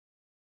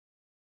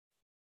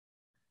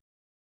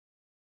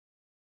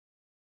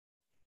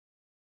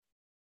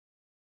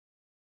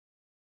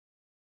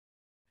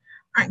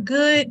All right,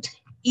 good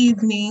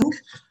evening.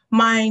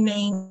 My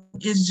name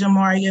is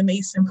Jamaria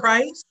Mason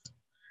Price.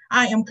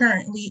 I am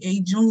currently a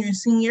junior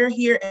senior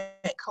here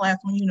at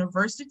Claflin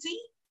University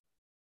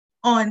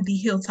on the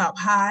Hilltop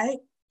High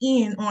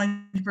in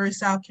Orangeburg,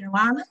 South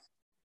Carolina.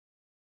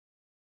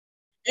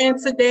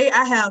 And today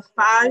I have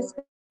 5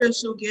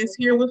 special guests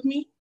here with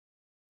me.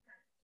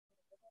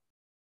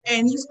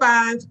 And these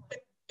five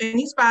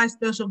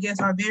special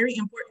guests are very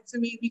important to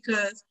me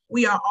because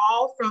we are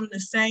all from the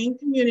same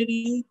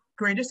community,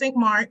 Greater St.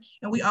 Mark,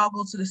 and we all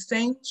go to the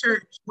same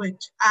church,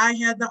 which I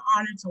had the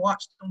honor to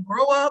watch them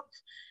grow up.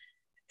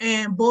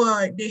 And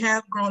boy, they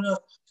have grown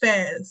up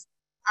fast.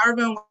 I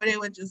remember when they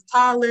were just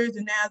toddlers,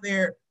 and now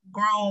they're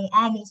grown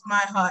almost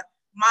my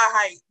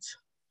height.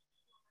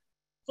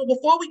 So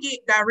before we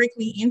get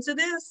directly into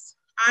this,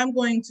 I'm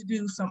going to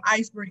do some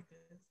icebreakers.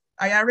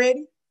 Are y'all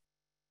ready?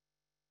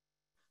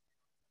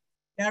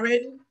 Y'all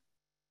ready?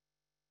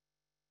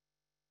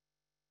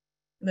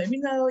 Let me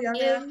know. Y'all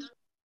ready?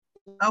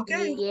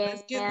 Okay,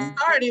 let's get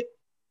started.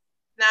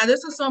 Now,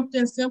 this is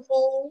something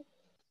simple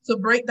to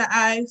break the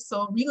ice,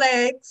 so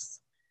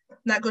relax. I'm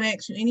not going to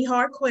ask you any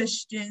hard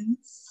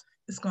questions.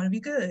 It's going to be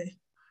good.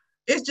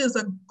 It's just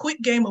a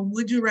quick game of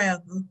would you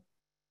rather.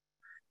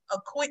 A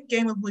quick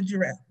game of would you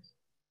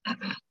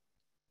rather.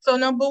 So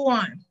number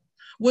one,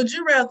 would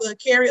you rather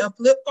carry a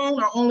flip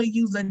phone or only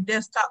use a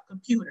desktop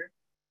computer?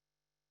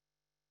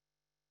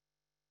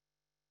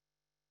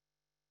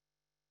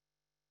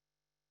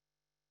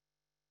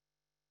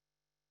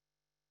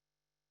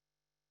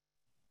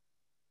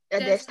 A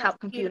desktop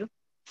computer.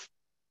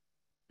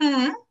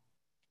 Hmm.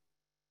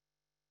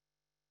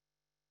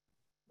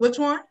 Which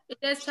one? A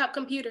desktop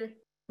computer.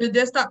 The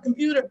desktop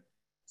computer.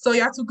 So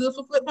y'all too good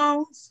for flip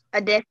phones?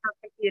 A desktop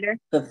computer.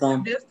 Flip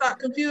phone. Desktop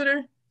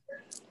computer.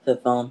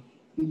 Flip phone.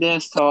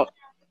 Desktop.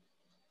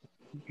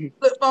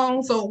 Flip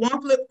phone. So one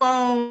flip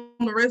phone,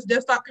 the rest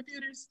desktop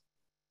computers.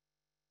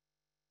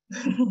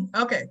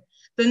 Okay.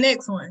 The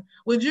next one.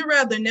 Would you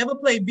rather never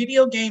play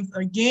video games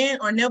again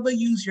or never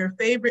use your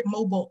favorite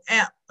mobile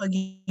app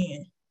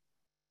again?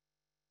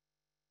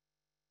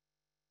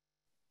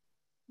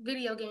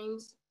 Video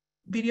games.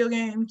 Video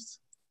games.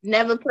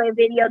 Never play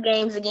video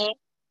games again.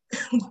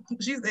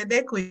 She said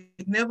that quick.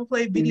 Never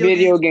play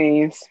Video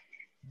games.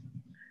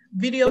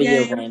 Video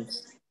Video games.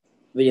 games.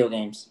 Video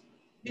games.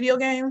 Video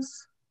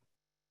games.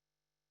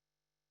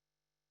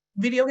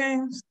 Video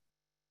games.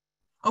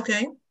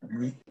 Okay.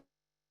 Mhm.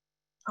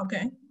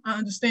 Okay. I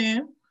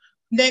understand.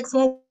 Next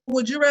one.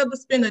 Would you rather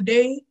spend a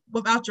day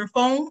without your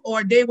phone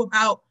or a day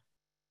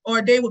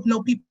with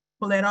no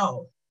people at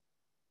all?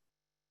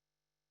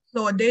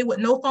 So a day with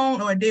no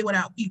phone or a day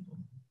without people?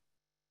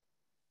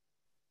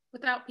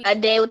 Without people. A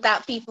day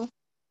without people.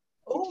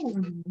 Oh.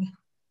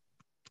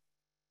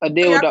 A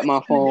day without my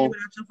A day phone.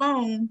 without your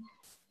phone.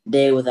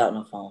 Day without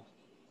no phone.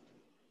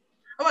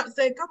 I'm about to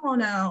say, come on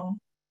now.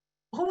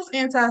 Who's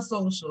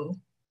antisocial?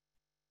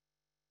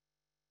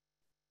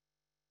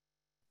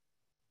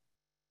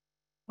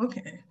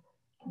 Okay.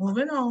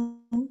 Moving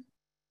on.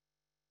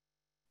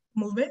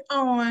 Moving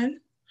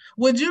on.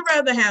 Would you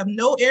rather have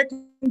no air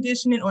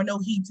conditioning or no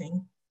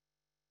heating?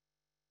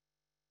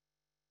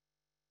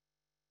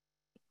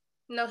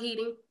 No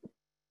heating.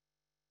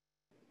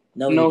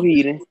 No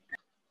heating.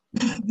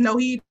 No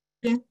heating.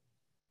 So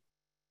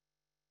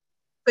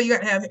you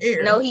got to have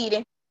air. No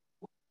heating.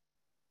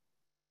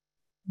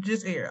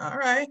 Just air. All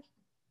right.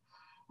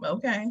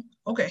 Okay.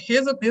 Okay.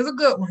 Here's a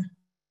good one.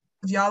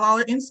 Y'all all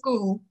are in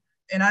school,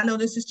 and I know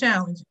this is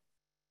challenging.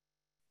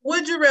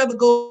 Would you rather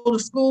go to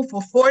school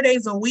for 4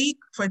 days a week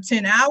for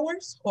 10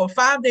 hours or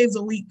 5 days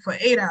a week for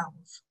 8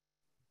 hours?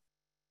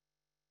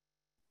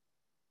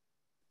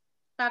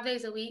 5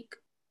 days a week.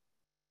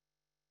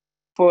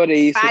 4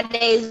 days. 5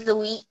 days a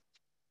week.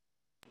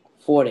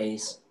 4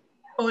 days.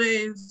 4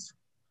 days.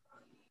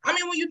 I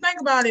mean, when you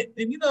think about it,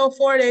 if you go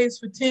 4 days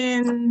for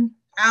 10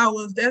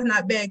 hours, that's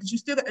not bad because you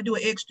still got to do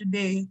an extra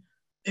day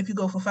if you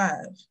go for 5.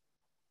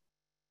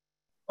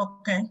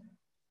 Okay.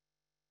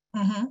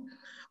 Mm-hmm.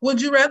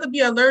 Would you rather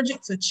be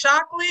allergic to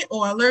chocolate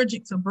or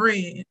allergic to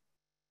bread?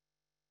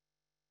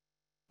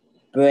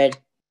 Bread.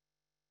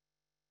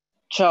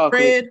 Chocolate.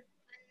 Bread,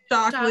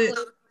 chocolate,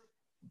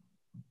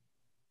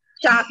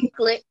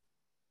 Chocolate.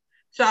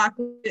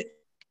 chocolate.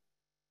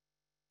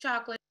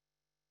 Chocolate.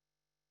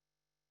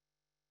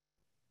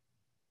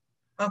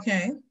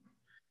 Okay.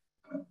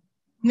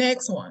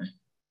 Next one.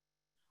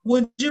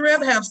 Would you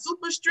rather have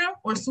super strength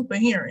or super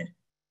hearing?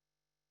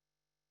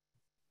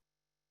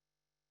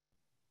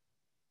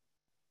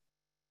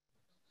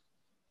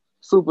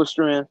 Super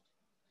strength.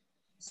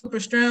 Super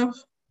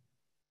strength,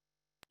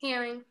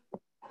 Hearing.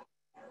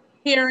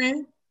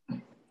 hearing,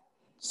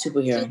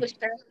 Superhero. Super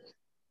strength.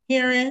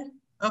 hearing.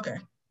 Okay.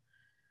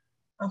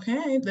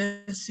 Okay,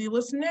 let's see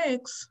what's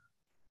next.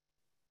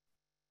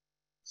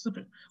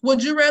 Super.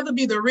 Would you rather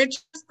be the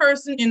richest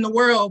person in the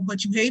world,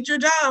 but you hate your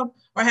job,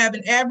 or have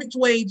an average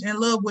wage and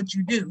love what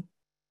you do?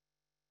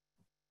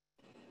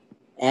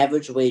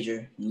 Average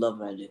wager. Love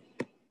what I do.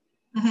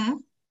 Mm-hmm.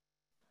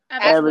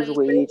 Average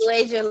wage.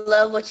 Wage and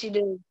love what you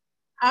do.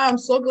 I'm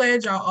so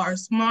glad y'all are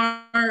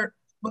smart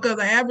because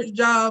an average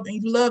job and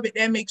you love it,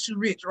 that makes you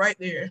rich right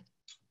there.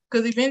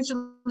 Because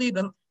eventually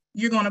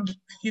you're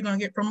gonna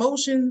get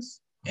promotions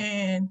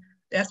and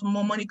that's when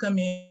more money come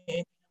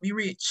in. Be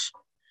rich.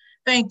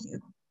 Thank you.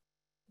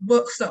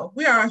 But so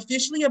we are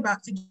officially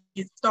about to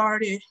get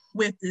started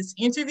with this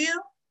interview.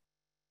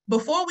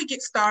 Before we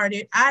get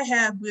started, I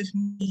have with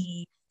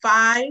me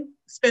 5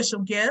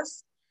 special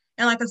guests.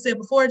 And like I said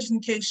before, just in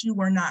case you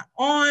were not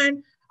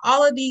on,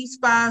 all of these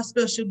 5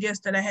 special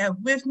guests that I have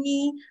with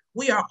me,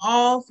 we are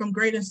all from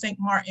Greater St.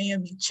 Mark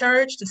AME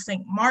Church, the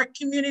St. Mark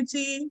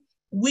community.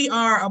 We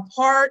are a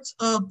part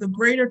of the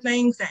greater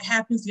things that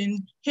happens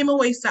in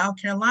Hemingway,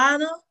 South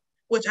Carolina,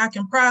 which I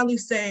can proudly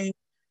say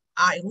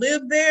I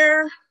live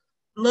there,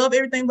 love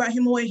everything about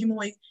Hemingway.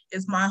 Hemingway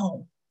is my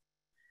home.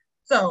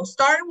 So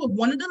starting with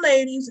one of the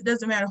ladies, it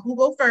doesn't matter who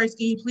go first,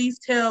 can you please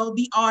tell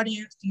the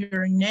audience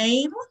your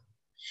name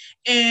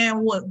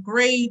and what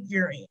grade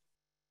you're in?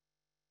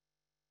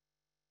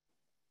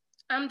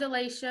 I'm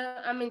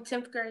Delisha. I'm in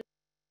 10th grade.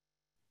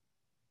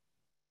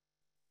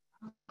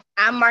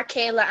 I'm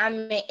Markayla. I'm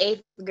in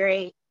 8th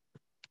grade.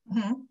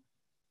 Mm-hmm.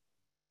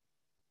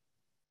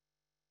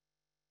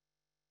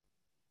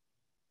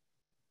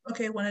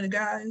 Okay, one of the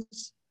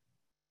guys.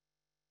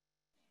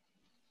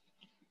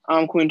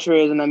 I'm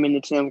Quintrez and I'm in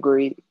the 10th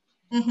grade.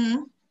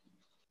 Mm-hmm.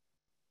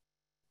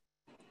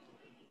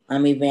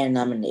 I'm Evan and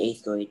I'm in the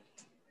 8th grade.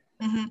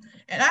 Mm-hmm.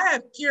 And I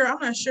have Kira. I'm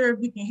not sure if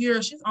we can hear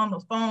her. She's on the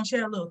phone. She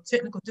had a little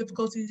technical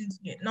difficulties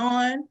getting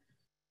on,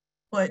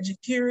 but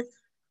Kira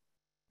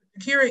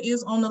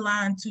is on the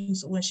line too.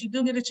 So when she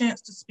do get a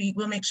chance to speak,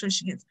 we'll make sure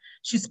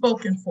she's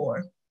spoken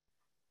for.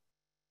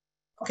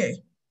 Okay.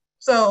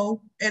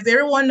 So as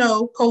everyone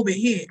knows, COVID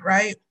hit,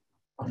 right?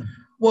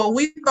 What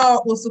we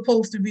thought was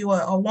supposed to be a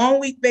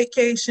 1-week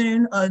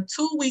vacation, a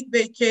 2-week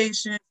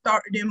vacation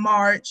started in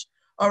March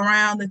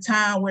around the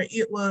time where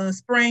it was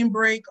spring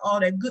break, all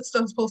that good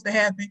stuff was supposed to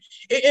happen.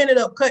 It ended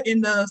up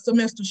cutting the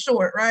semester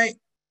short, right?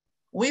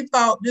 We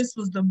thought this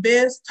was the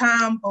best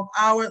time of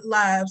our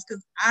lives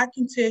because I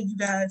can tell you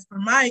guys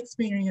from my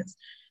experience,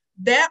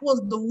 that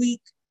was the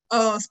week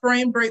of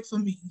spring break for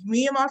me.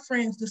 Me and my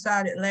friends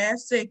decided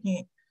last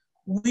second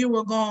we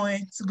were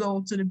going to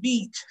go to the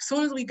beach. As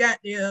soon as we got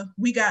there,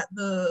 we got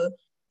the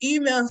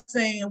email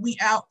saying we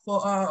out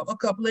for a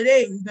couple of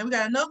days. Then we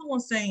got another one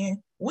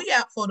saying we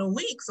out for the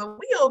week. So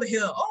we over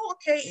here, oh,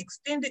 okay,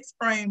 extended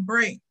spring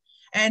break.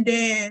 And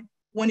then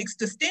when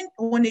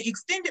the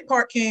extended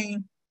part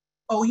came,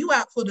 oh, you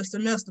out for the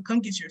semester,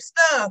 come get your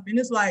stuff. And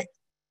it's like,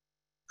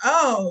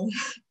 oh,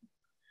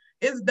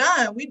 it's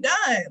done. We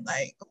done.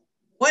 Like,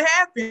 what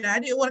happened? I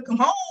didn't want to come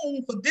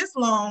home for this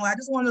long. I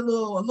just wanted a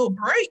little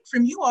break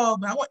from you all,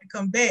 but I want to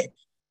come back.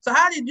 So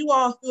how did you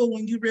all feel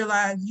when you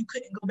realized you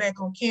couldn't go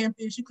back on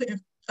campus? You couldn't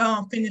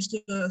finish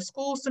the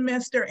school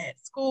semester at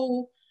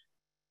school?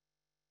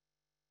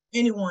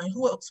 Anyone,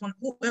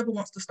 whoever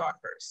wants to start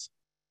first.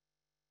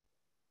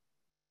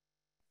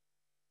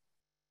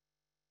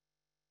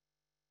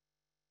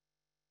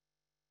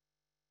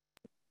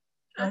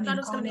 I thought it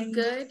was going to be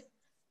good,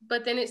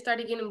 but then it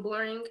started getting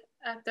boring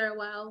after a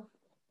while.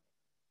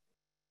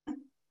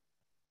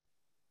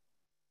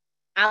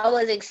 I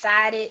was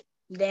excited.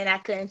 Then I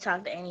couldn't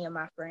talk to any of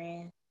my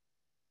friends.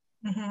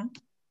 Mm-hmm.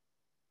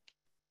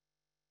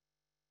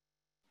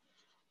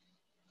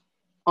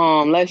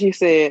 Like she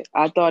said,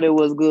 I thought it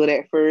was good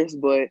at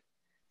first, but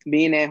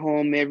being at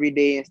home every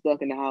day and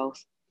stuck in the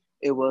house,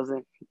 it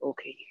wasn't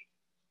okay.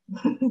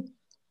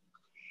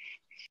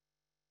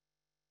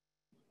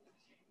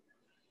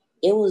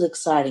 It was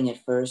exciting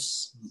at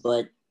first,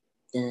 but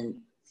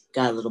then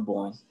got a little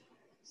boring.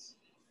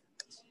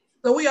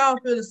 So we all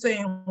feel the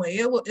same way.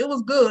 It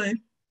was good.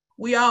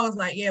 We all was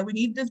like, yeah, we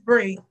need this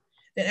break.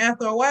 Then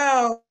after a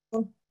while,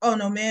 oh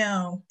no,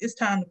 ma'am, it's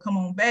time to come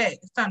on back.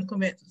 It's time to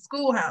come back to the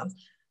schoolhouse.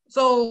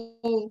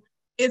 So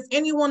is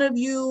any one of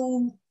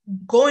you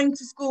going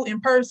to school in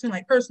person,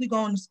 like personally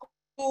going to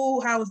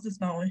school? How is this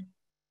going?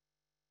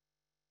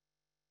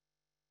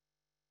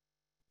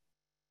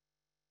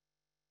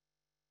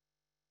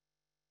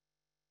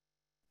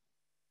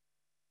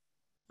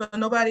 So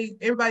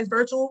everybody's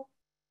virtual?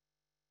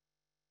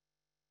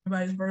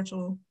 Everybody's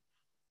virtual.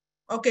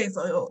 Okay,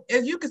 so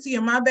as you can see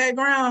in my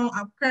background,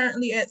 I'm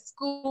currently at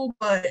school,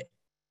 but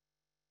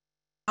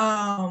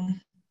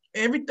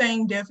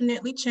everything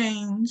definitely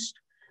changed.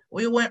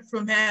 We went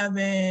from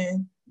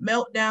having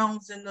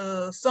meltdowns in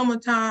the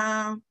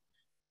summertime,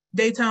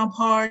 daytime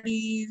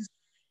parties,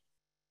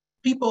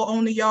 people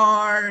on the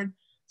yard,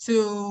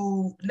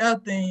 to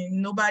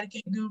nothing. Nobody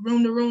can do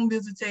room-to-room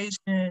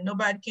visitation.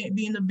 Nobody can't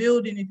be in the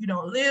building if you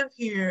don't live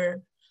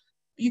here.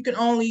 You can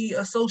only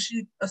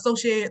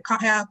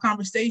have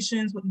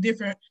conversations with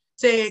different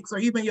techs or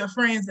even your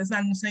friends that's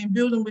not in the same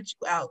building with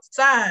you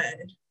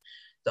outside.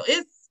 So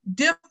it's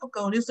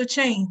difficult. It's a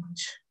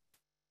change.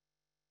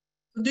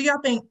 Do y'all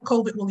think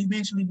COVID will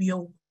eventually be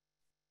over?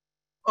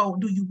 Or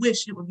do you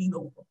wish it would be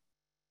over?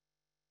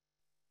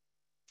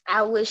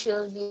 I wish it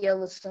would be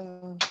over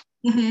soon.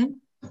 Mm-hmm.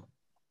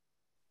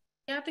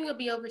 Yeah, I think it'll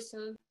be over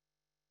soon.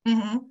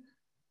 Mm-hmm.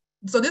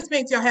 So this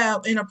makes y'all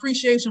have an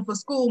appreciation for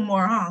school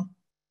more, huh?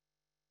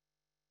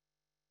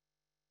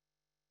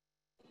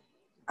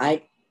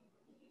 I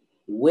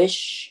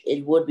wish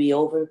it would be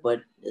over,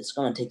 but it's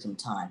going to take some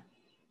time.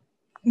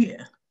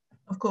 Yeah,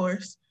 of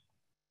course.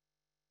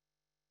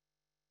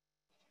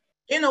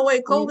 In a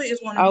way, COVID is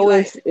going to I be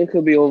wish like, it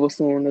could be over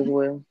soon as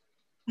well.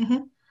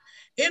 mm-hmm.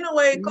 In a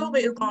way,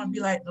 COVID is going to be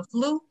like the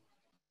flu.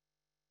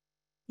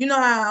 You know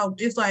how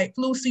it's like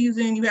flu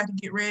season, you have to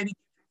get ready,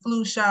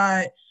 flu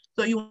shot,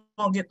 so you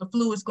won't get the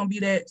flu. It's going to be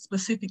that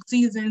specific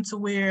season to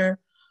where,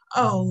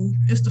 oh,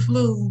 it's the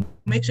flu.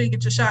 Make sure you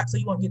get your shot so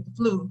you won't get the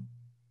flu.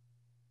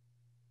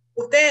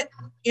 With that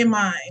in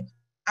mind,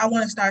 I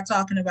want to start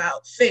talking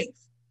about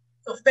faith.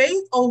 So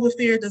faith over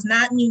fear does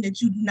not mean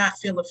that you do not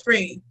feel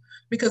afraid,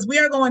 because we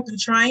are going through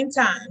trying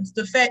times.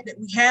 The fact that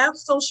we have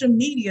social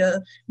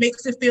media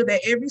makes it feel that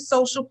every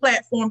social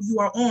platform you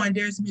are on,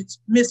 there's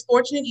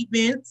misfortunate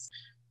events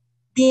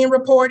being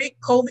reported,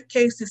 COVID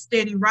cases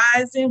steady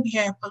rising. We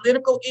have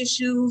political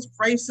issues,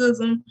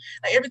 racism.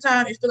 Like every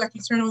time it feels like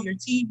you turn on your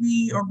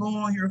TV or go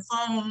on your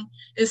phone,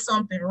 it's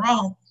something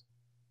wrong.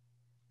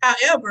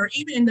 However,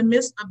 even in the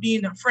midst of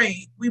being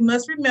afraid, we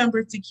must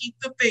remember to keep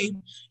the faith.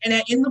 And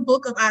that in the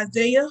book of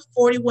Isaiah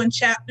 41,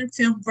 chapter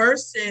 10,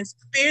 verse says,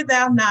 "Fear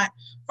thou not,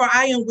 for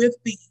I am with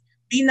thee.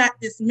 Be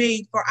not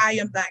dismayed, for I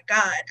am thy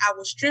God. I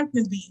will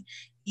strengthen thee.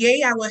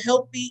 Yea, I will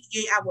help thee.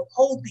 Yea, I will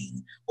hold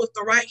thee with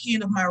the right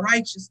hand of my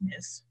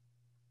righteousness."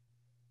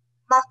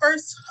 My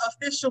first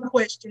official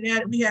question, now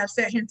that we have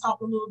sat here and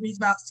talked a little bit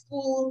about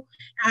school,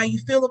 how you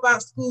feel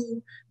about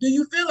school, do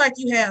you feel like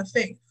you have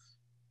faith?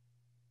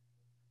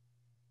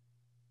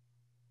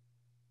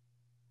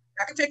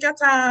 I can take your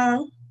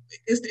time.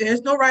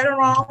 There's no right or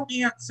wrong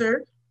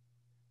answer.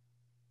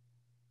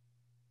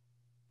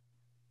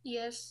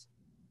 Yes.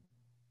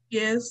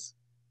 Yes.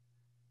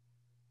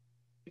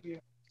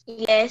 Yes.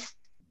 Yes.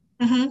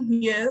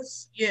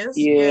 Yes. Yes.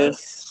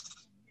 Yes.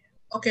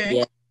 Okay.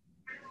 Yeah.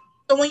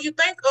 So when you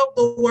think of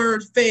the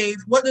word faith,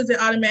 what does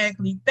it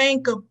automatically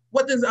think of?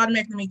 What does it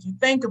automatically make you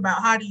think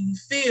about? How do you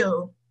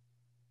feel?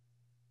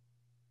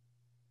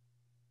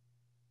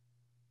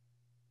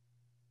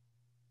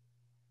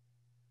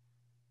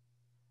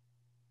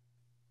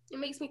 It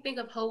makes me think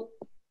of hope.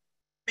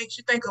 Makes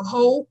you think of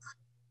hope.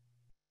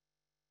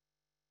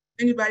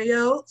 Anybody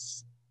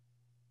else?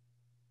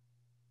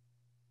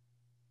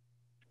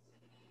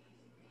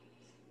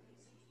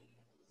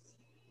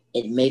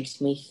 It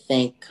makes me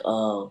think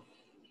of,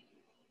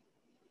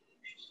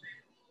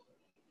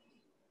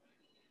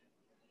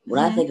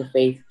 when I think of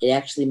faith, it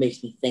actually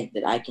makes me think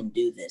that I can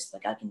do this,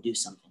 like I can do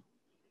something.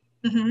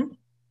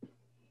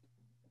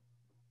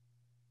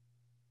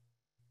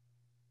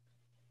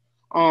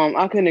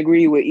 I can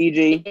agree with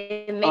EJ.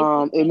 It makes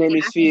me It think made that me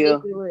I can feel,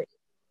 get through it.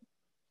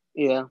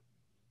 yeah.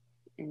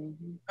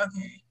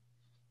 Okay.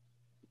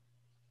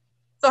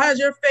 So has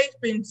your faith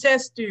been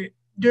tested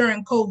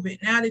during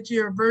COVID? Now that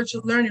you're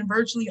learning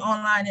virtually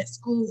online at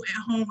school,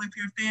 at home with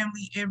your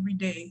family every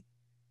day,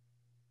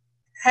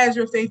 has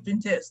your faith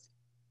been tested?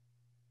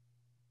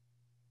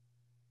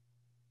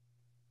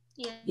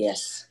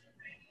 Yes.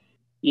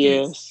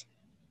 Yes.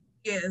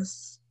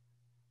 Yes.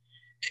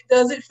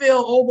 Does it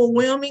feel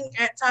overwhelming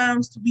at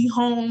times to be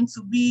home,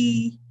 to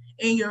be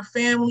in your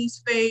family's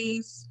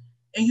space,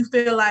 and you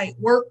feel like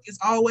work is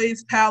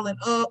always piling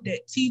up,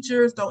 that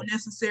teachers don't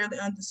necessarily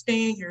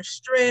understand you're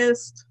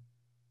stressed?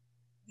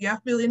 Y'all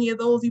feel any of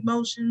those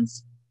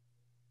emotions?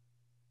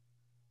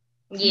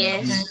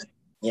 Yes. Okay.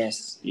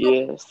 Yes.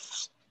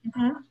 Yes.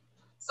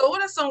 So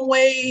what are some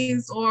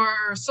ways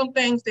or some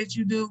things that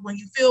you do when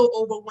you feel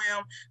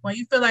overwhelmed, when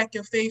you feel like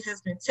your faith has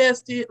been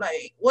tested?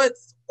 Like what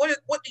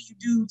do you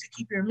do to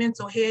keep your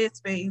mental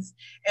headspace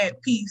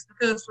at peace?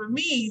 Because for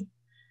me,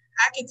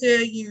 I can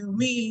tell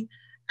you,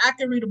 I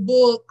can read a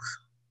book.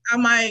 I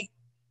might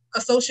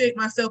associate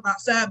myself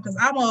outside because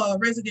I'm a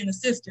resident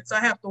assistant, so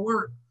I have to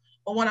work.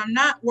 But when I'm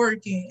not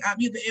working,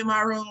 I'm either in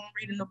my room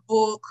reading a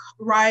book,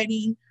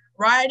 writing.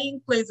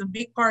 Writing plays a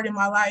big part in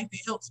my life.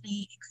 It helps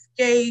me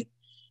escape.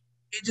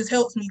 It just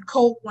helps me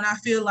cope when I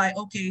feel like,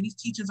 okay, these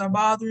teachers are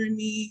bothering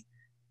me.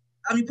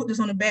 Let me put this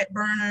on the back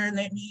burner.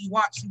 Let me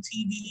watch some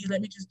TV.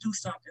 Let me just do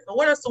something. So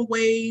what are some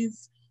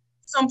ways,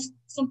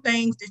 some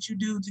things that you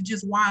do to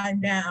just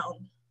wind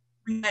down,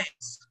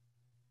 relax?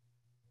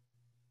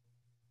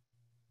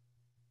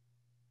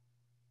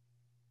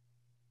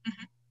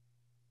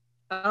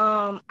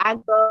 I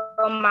go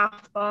on my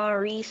phone,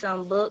 read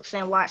some books,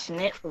 and watch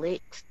Netflix.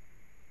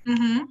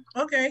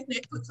 Okay,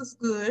 Netflix is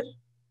good.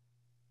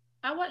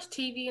 I watch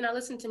TV and I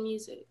listen to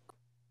music.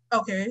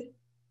 Okay.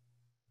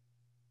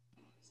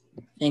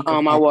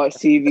 I watch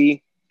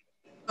TV.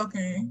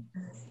 Okay.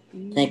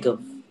 Think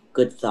of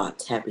good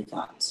thoughts, happy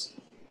thoughts.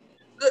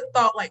 Good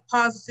thought, like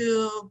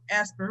positive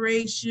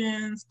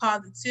aspirations,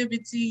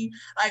 positivity.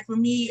 Like for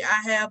me,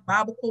 I have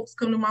Bible quotes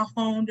come to my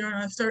phone during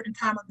a certain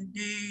time of the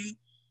day.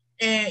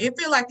 And it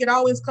feels like it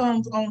always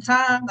comes on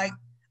time. Like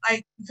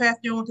Pastor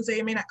Jones could say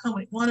it may not come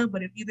when it wanted,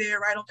 but it be there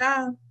right on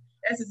time.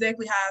 That's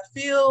exactly how I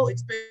feel,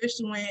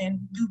 especially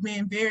when you've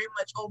been very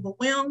much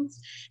overwhelmed.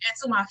 And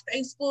to my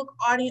Facebook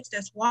audience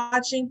that's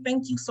watching,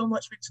 thank you so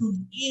much for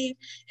tuning in.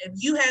 If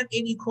you have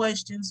any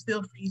questions,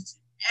 feel free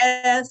to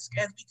ask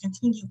as we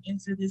continue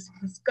into this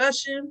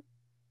discussion.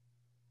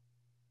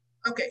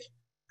 Okay,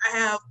 I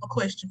have a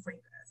question for you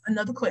guys.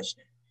 Another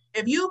question.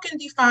 If you can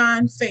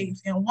define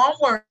faith in one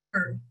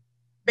word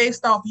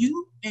based off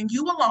you and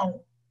you alone,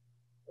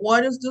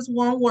 what is this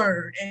one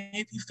word? And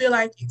if you feel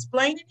like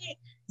explaining it,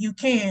 you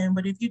can.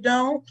 But if you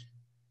don't,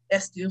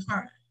 that's still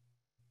fine.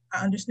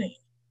 I understand.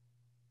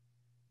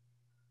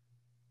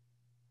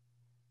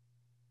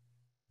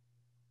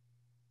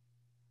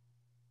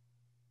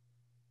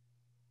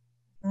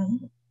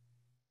 Mhm.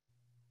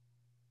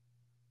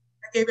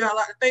 I gave y'all a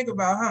lot to think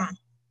about, huh?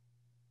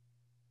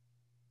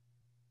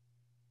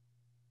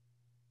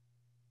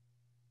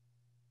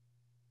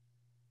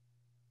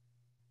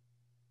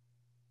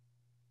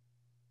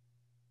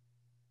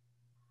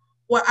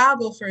 Well, I'll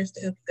go first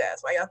to help you guys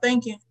while y'all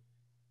thinking.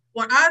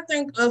 When I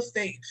think of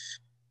faith,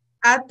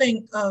 I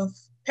think of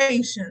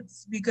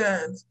patience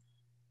because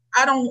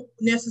I don't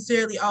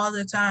necessarily all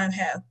the time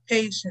have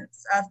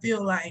patience. I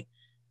feel like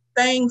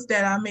things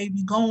that I may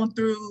be going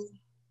through,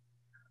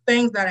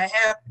 things that are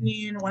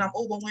happening when I'm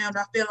overwhelmed,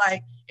 I feel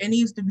like it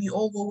needs to be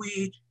over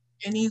with.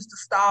 It needs to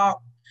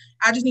stop.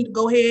 I just need to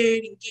go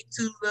ahead and get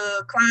to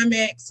the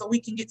climax so we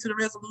can get to the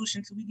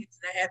resolution so we get to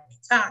the happy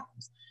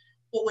times.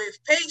 But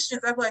with patience,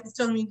 I feel like it's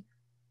telling me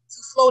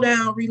to slow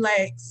down,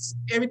 relax.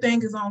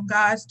 Everything is on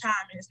God's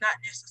timing. It's not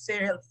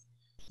necessarily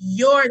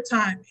your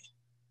timing.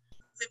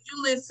 If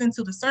you listen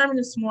to the sermon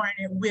this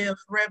morning with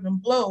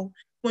Reverend Blow,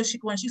 when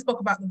she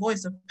spoke about the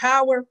voice of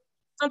power,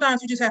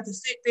 sometimes you just have to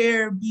sit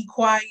there, be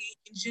quiet,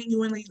 and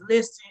genuinely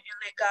listen and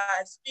let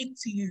God speak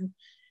to you.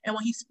 And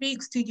when He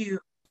speaks to you,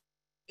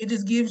 it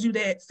just gives you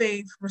that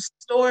faith,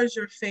 restores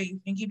your faith,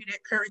 and give you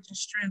that courage and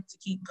strength to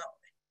keep going.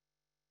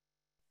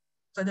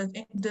 So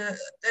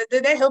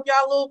did that help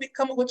y'all a little bit?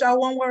 Come up with y'all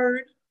one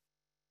word.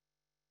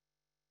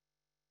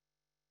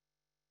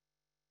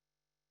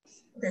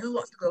 Okay, who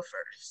wants to go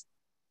first?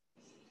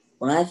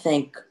 When I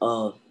think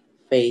of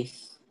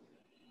faith,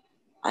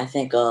 I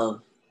think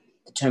of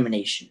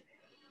determination.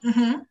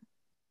 Mm-hmm.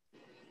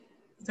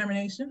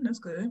 Determination, that's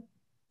good.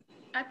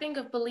 I think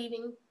of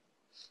believing.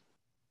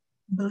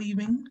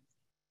 Believing.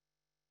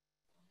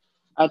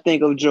 I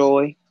think of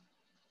joy.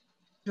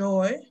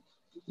 Joy.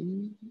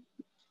 Mm-hmm.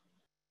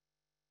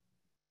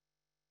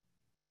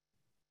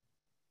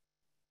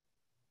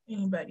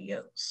 Anybody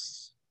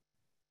else?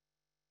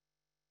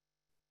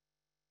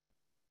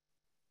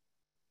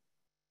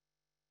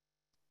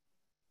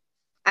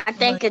 I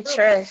think of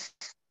trust.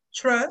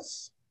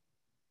 Trust.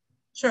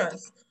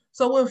 Trust.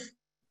 So with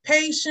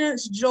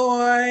patience,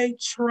 joy,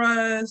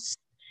 trust,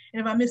 and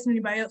if I miss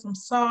anybody else, I'm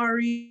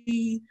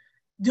sorry.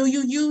 Do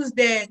you use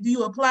that? Do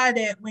you apply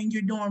that when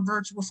you're doing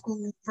virtual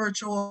school,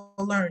 virtual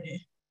learning?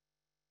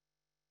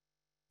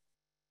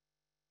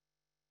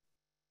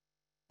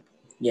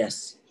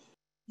 Yes.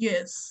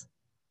 Yes.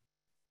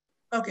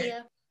 Okay.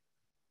 Yeah.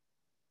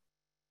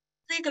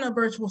 Speaking of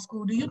virtual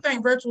school, do you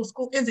think virtual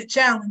school is it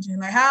challenging?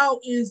 Like, how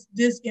is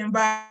this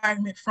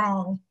environment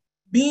from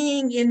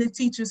being in the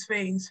teacher's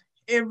face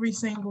every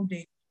single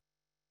day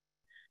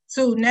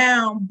to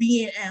now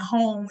being at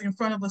home in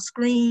front of a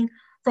screen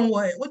from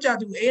what y'all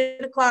do,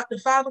 8 o'clock to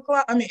 5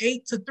 o'clock? I mean,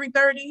 8 to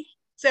 3:30,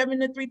 7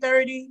 to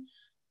 3:30,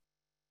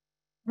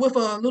 with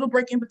a little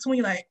break in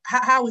between. Like,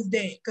 how is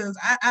that? Because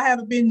I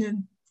haven't been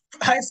in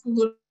high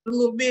school a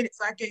little bit,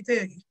 so I can't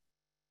tell you.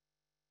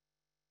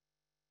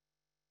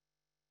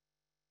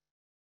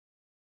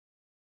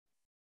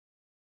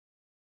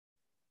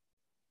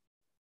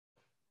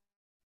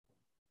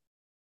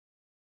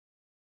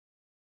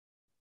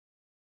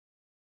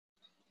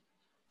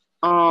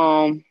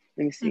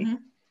 Let me see. Mm-hmm.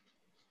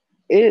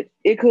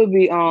 It could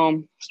be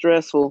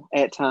stressful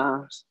at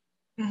times.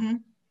 Mm-hmm.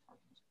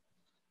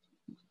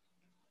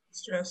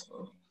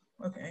 Stressful.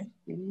 Okay.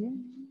 Mm-hmm.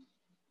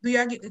 Do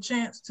y'all get the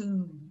chance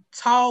to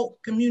talk,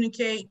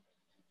 communicate,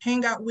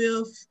 hang out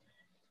with,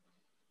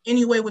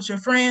 anyway with your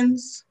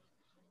friends?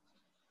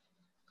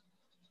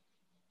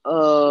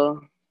 Uh,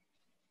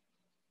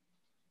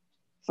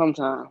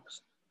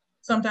 sometimes.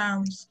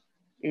 Sometimes.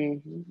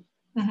 Mm-hmm.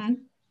 Mm-hmm.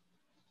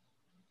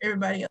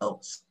 Everybody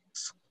else.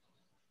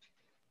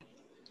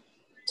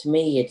 To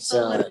me, it's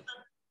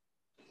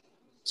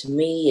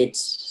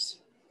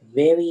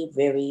very,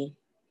 very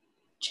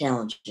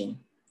challenging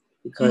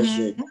because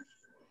you're Mm-hmm.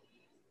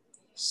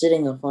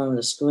 sitting in front of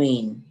the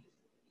screen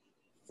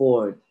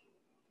for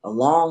a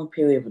long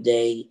period of a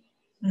day.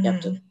 You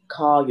have to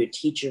call your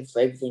teacher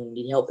for everything you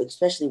need help,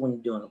 especially when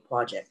you're doing a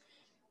project.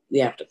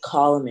 You have to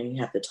call them and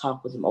you have to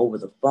talk with them over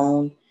the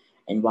phone.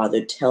 And while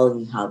they're telling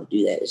you how to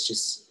do that, it's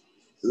just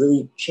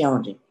really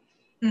challenging.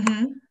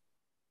 Mm-hmm.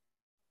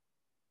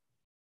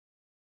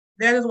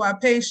 That is why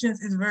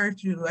patience is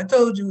virtue. I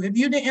told you, if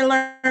you didn't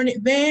learn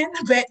it then,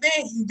 back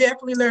then, you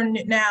definitely learning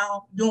it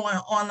now doing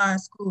online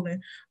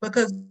schooling.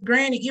 Because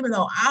granted, even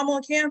though I'm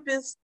on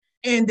campus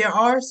and there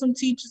are some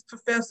teachers,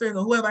 professors,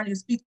 or whoever I need to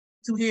speak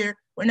to here,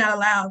 we're not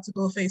allowed to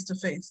go face to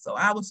face. So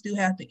I would still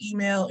have to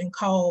email and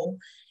call.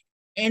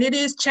 And it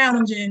is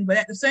challenging, but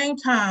at the same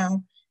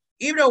time,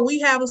 even though we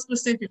have a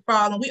specific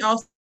problem, we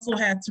also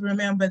have to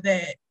remember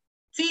that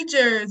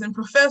teachers and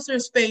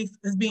professors' faith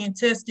is being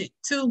tested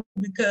too,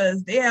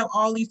 because they have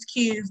all these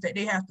kids that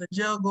they have to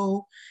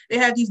juggle. They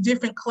have these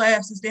different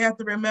classes. They have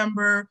to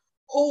remember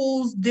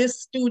whose this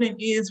student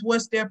is,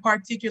 what's their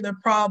particular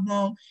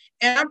problem.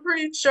 And I'm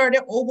pretty sure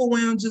they're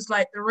overwhelmed just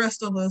like the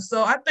rest of us.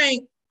 So I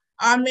think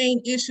our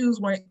main issues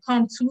when it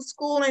comes to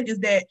schooling is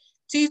that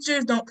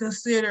teachers don't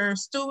consider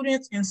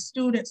students and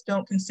students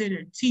don't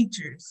consider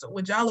teachers. So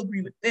would y'all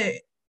agree with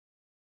that?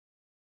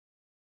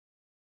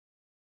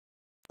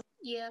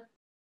 Yeah.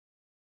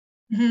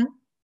 Mm-hmm.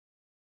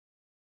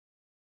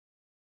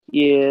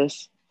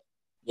 Yes.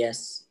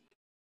 Yes.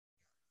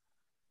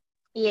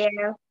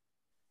 Yeah.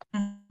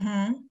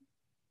 Mm-hmm.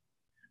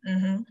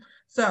 Mm-hmm.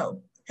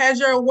 So has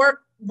your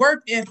work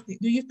ethic,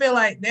 do you feel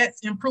like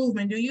that's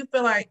improving? Do you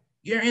feel like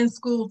you're in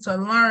school to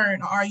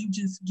learn, or are you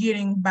just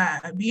getting by?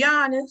 Be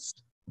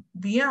honest.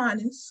 Be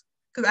honest.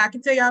 Because I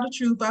can tell y'all the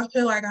truth. I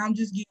feel like I'm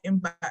just getting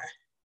by.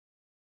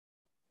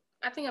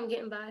 I think I'm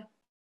getting by.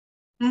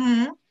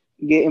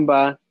 Mm-hmm. Getting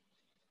by.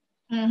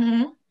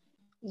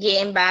 Mm-hmm.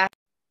 Getting by.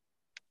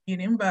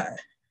 Getting by.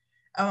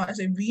 I want to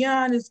say be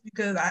honest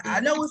because I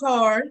know it's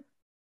hard.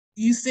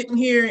 You sitting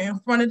here in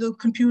front of the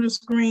computer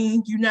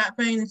screen, you're not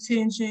paying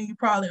attention, you're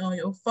probably on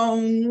your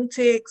phone,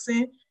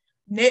 texting.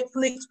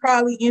 Netflix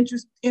probably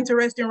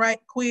interesting, right?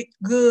 Quick,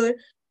 good.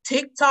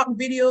 TikTok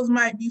videos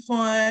might be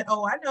fun.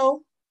 Oh, I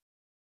know.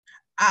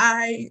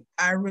 I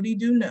really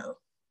do know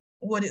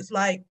what it's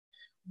like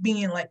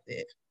being like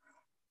that.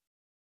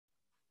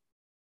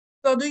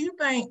 So do you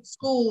think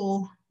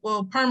school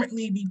will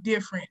permanently be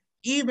different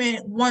even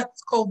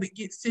once COVID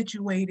gets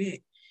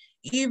situated,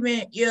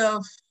 even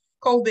if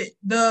COVID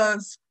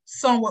does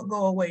somewhat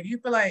go away? Do you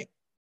feel like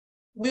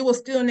we will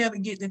still never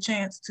get the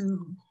chance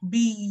to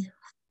be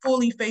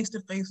fully face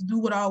to face, do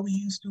what all we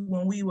used to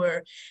when we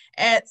were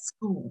at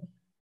school?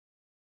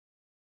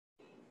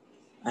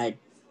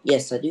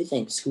 Yes, I do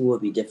think school will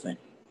be different.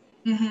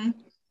 Mm-hmm.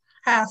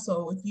 How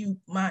so, if you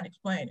mind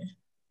explaining?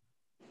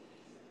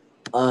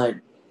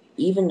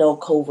 Even though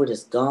COVID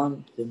is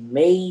gone, there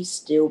may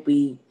still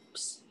be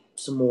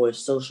some more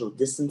social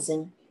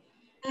distancing,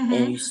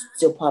 and you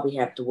still probably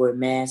have to wear a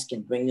mask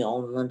and bring your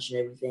own lunch and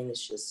everything.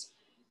 It's just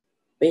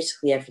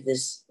basically after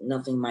this,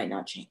 nothing might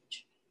not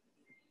change.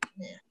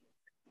 Yeah.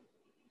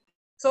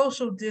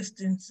 Social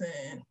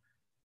distancing.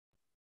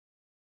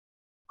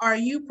 Are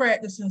you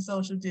practicing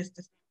social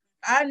distancing?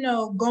 I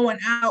know going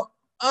out,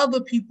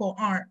 other people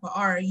aren't, but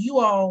are you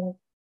all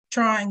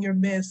trying your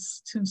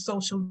best to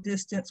social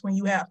distance when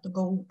you have to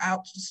go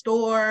out to the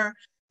store?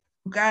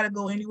 You got to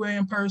go anywhere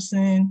in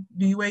person.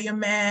 Do you wear your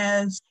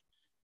mask,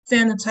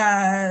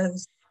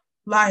 sanitize,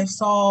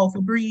 Lysol,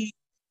 Febreze?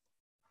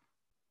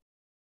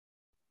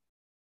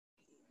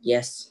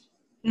 Yes.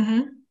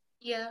 Mm-hmm.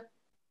 Yeah.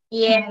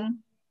 Yeah. Mm-hmm.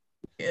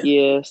 Yeah.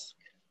 Yes.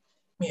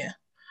 Yeah.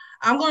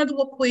 I'm going to do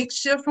a quick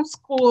shift from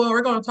school.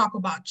 We're going to talk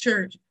about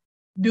church.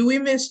 Do we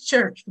miss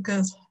church?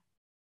 Because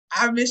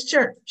I miss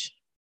church.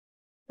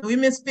 Do we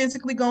miss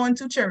physically going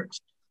to church?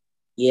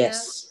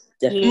 Yes.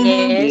 Yeah. Definitely.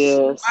 Yes.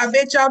 Yes. I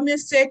bet y'all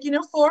miss second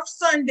and fourth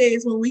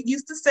Sundays when we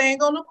used to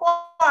sing on the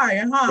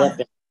choir, huh?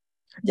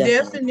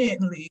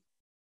 Definitely.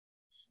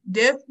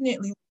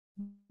 Definitely.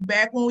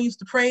 Back when we used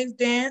to praise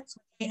dance,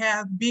 we didn't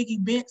have big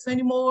events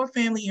anymore.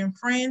 Family and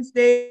Friends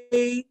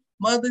Day,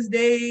 Mother's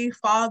Day,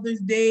 Father's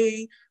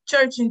Day,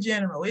 church in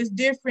general. It's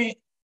different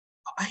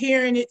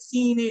hearing it,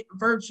 seeing it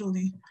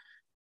virtually,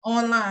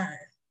 online.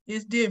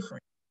 It's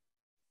different.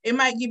 It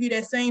might give you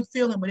that same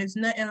feeling, but it's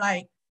nothing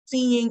like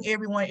seeing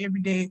everyone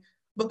every day,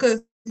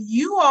 because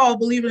you all,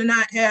 believe it or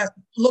not, have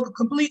looked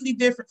completely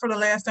different for the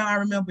last time I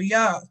remember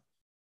y'all.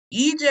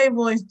 EJ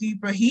voice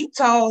deeper, he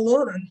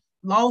taller and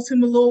lost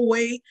him a little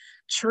weight.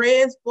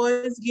 Trez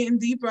voice getting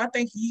deeper. I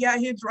think he out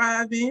here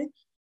driving.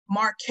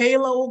 Mark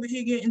Kayla over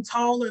here getting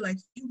taller. Like,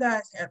 you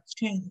guys have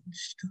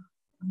changed,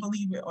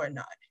 believe it or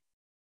not.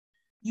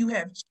 You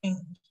have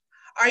changed.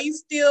 Are you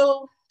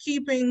still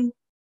keeping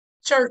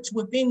church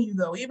within you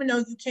though? Even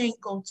though you can't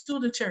go to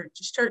the church,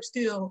 is church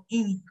still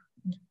in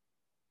you?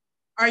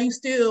 Are you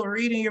still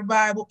reading your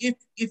Bible?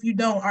 If you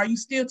don't, are you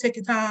still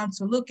taking time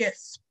to look at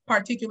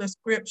particular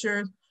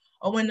scriptures?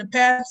 Or when the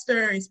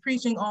pastor is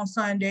preaching on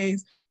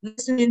Sundays,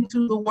 listening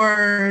to the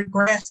word,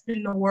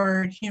 grasping the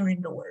word,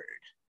 hearing the word?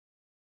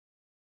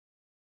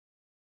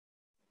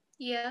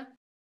 Yeah.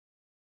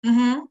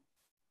 Mm-hmm.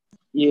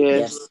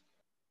 Yes.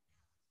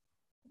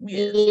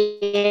 Yes.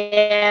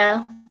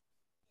 Yeah.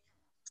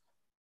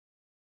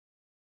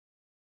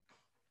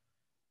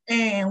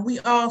 And we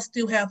all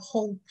still have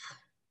hope.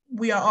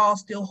 We are all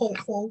still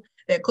hopeful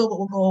that COVID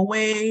will go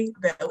away,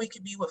 that we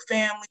can be with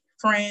family,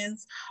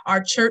 friends,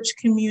 our church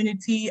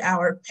community,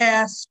 our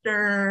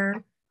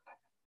pastor,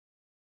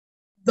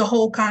 the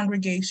whole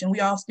congregation. We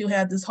all still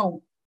have this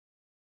hope.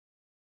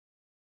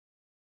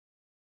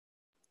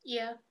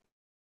 Yeah.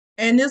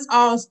 And this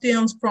all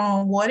stems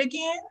from what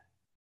again?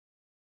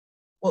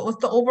 What was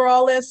the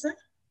overall lesson?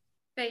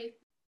 Faith.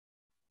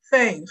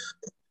 Faith.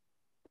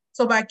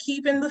 So by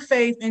keeping the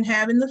faith and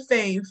having the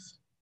faith,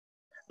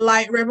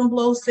 like Reverend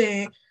Blow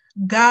said,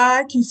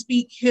 God can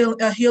speak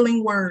a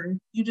healing word.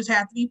 You just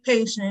have to be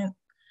patient.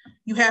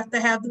 You have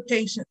to have the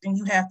patience and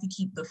you have to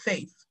keep the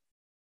faith.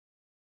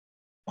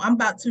 I'm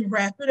about to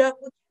wrap it up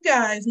with you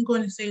guys. I'm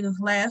going to say this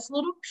last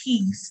little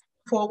piece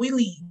before we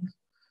leave.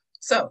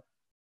 So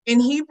in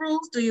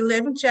Hebrews, the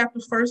 11th chapter,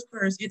 first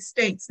verse, it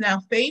states, now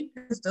faith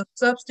is the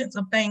substance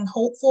of things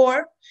hoped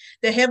for,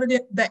 the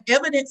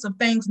evidence of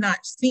things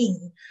not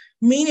seen.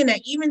 Meaning that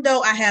even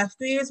though I have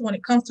fears when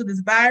it comes to this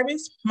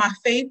virus, my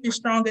faith is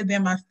stronger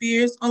than my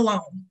fears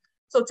alone.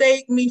 So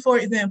take me, for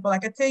example,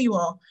 like I tell you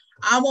all,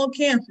 I'm on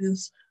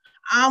campus.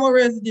 I'm a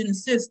resident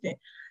assistant.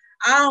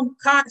 I'm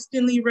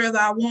constantly, whether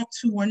I want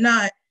to or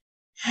not,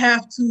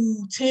 have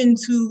to tend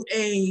to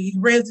a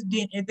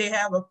resident if they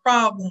have a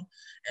problem.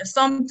 And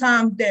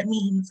sometimes that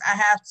means I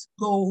have to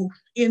go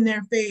in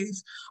their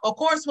face, of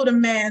course, with a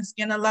mask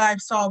and a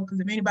Lysol, because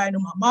if anybody know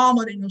my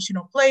mama, they know she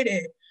don't play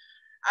that.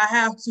 I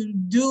have to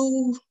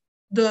do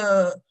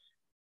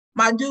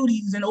my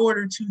duties in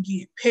order to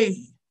get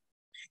paid.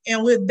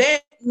 And with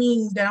that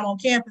means that I'm on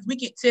campus, we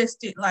get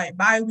tested like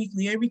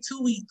bi-weekly, every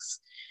 2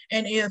 weeks.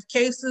 And if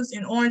cases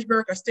in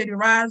Orangeburg are steady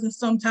rising,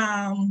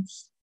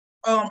 sometimes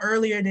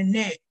earlier than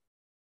that.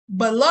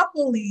 But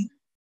luckily,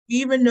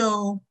 even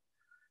though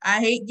I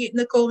hate getting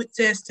the COVID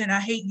test and I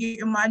hate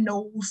getting my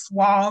nose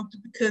swabbed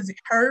because it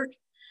hurt,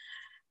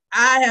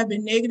 I have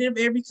been negative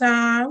every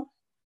time.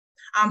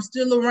 I'm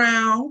still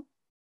around.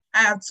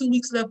 I have 2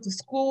 weeks left of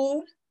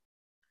school.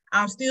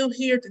 I'm still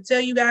here to tell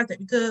you guys that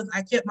because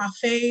I kept my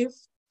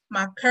faith,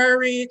 my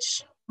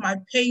courage, my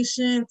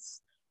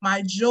patience,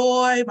 my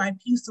joy, my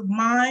peace of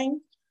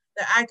mind,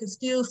 that I can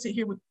still sit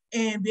here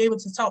and be able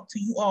to talk to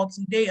you all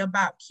today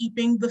about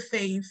keeping the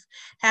faith,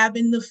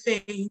 having the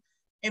faith,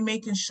 and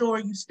making sure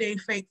you stay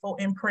faithful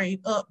and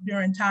prayed up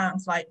during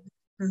times like this.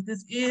 Because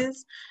this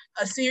is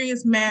a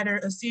serious matter,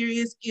 a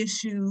serious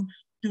issue.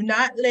 Do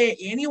not let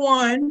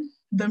anyone,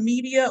 the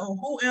media,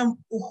 or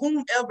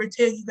whomever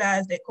tell you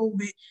guys that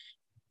COVID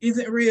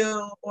isn't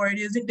real or it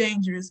isn't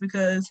dangerous,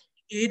 because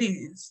it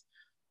is.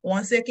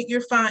 1 second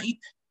you're fine,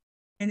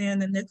 and then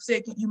the next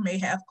second you may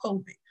have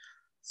COVID.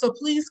 So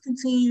please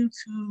continue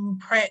to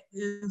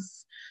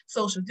practice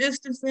social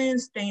distancing,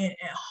 staying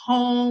at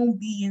home,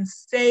 being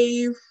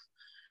safe.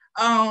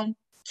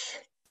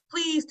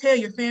 Please tell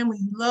your family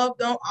you love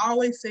them.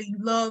 Always say you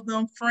love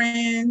them.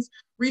 Friends,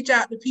 reach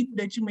out to people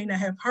that you may not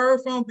have heard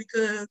from,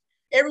 because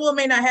everyone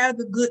may not have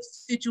the good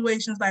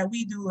situations like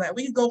we do. Like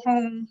we go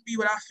home, be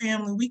with our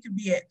family, we could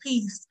be at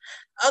peace.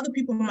 Other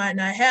people might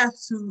not have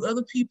to.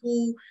 Other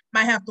people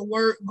might have to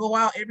work, go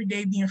out every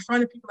day, be in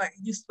front of people.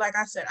 Like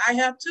I said, I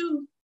have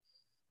to.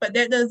 But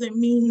that doesn't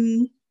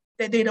mean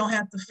that they don't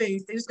have to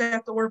face. They just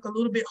have to work a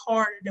little bit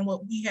harder than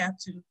what we have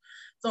to.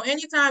 So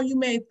anytime you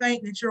may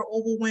think that you're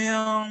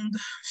overwhelmed,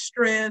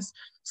 stressed,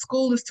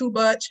 school is too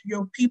much,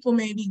 your people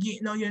may be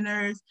getting on your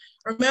nerves,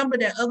 remember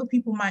that other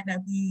people might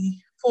not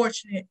be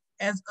fortunate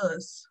as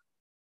us.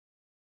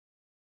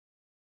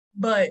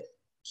 But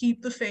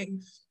keep the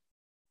faith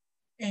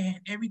and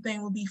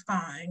everything will be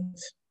fine,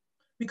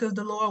 because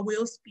the Lord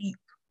will speak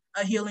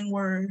a healing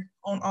word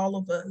on all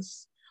of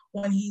us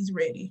when he's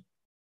ready.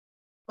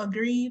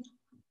 Agreed?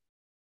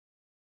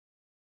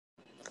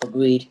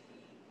 Agreed.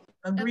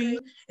 Agreed.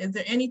 Is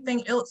there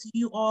anything else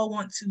you all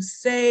want to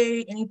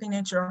say? Anything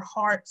that your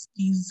hearts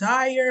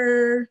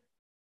desire?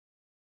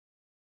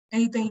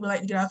 Anything you would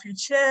like to get off your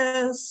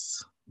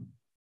chest?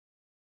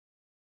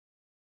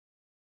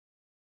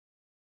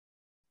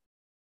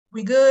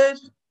 We good?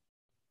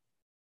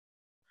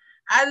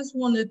 I just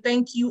want to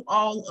thank you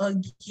all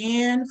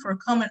again for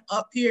coming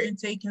up here and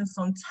taking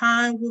some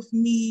time with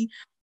me,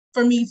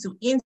 for me to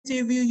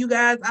interview you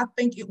guys. I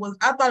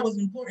thought it was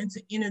important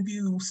to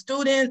interview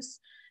students,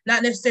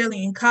 not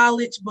necessarily in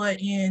college, but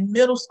in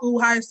middle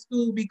school, high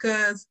school,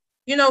 because,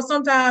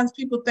 sometimes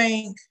people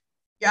think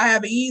y'all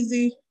have it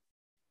easy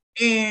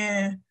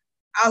and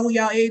I was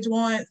y'all age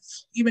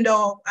once, even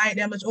though I ain't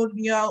that much older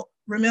than y'all.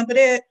 Remember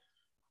that?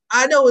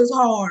 I know it's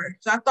hard.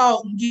 So I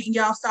thought getting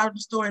y'all side of the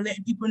story,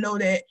 letting people know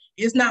that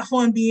it's not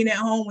fun being at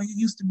home when you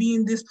used to be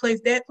in this place,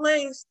 that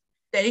place,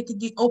 that it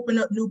could open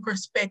up new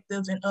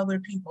perspectives in other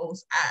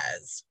people's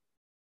eyes.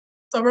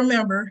 So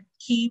remember,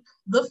 keep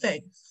the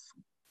faith.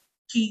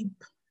 Keep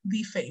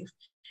the faith.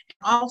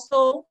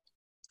 Also,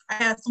 I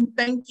have some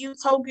thank you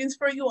tokens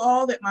for you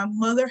all that my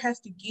mother has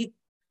to get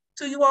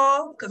to you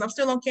all, because I'm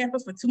still on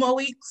campus for 2 more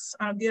weeks.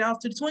 I'll get off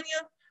to the 20th.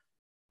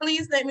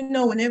 Please let me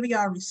know whenever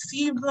y'all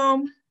receive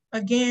them.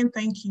 Again,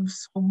 thank you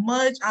so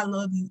much. I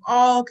love you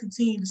all.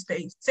 Continue to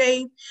stay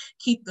safe.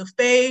 Keep the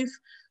faith.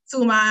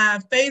 To my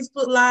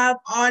Facebook Live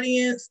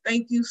audience,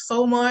 thank you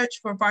so much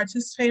for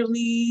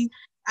participating.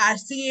 I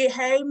see it.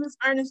 Hey, Miss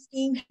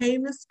Ernestine. Hey,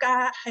 Miss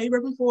Scott. Hey,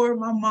 Reverend Ford,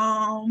 my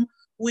mom,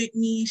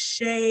 Whitney,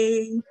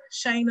 Shay,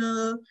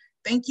 Shayna.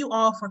 Thank you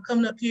all for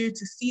coming up here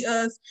to see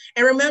us.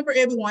 And remember,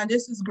 everyone,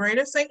 this is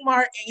Greater St.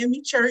 Mark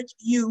AME Church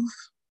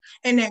Youth.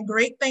 and that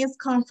great things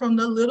come from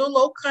the little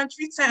low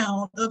country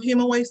town of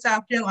Hemingway,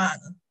 South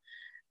Carolina.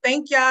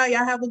 Thank y'all.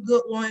 Y'all have a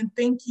good one.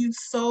 Thank you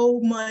so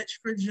much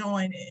for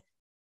joining.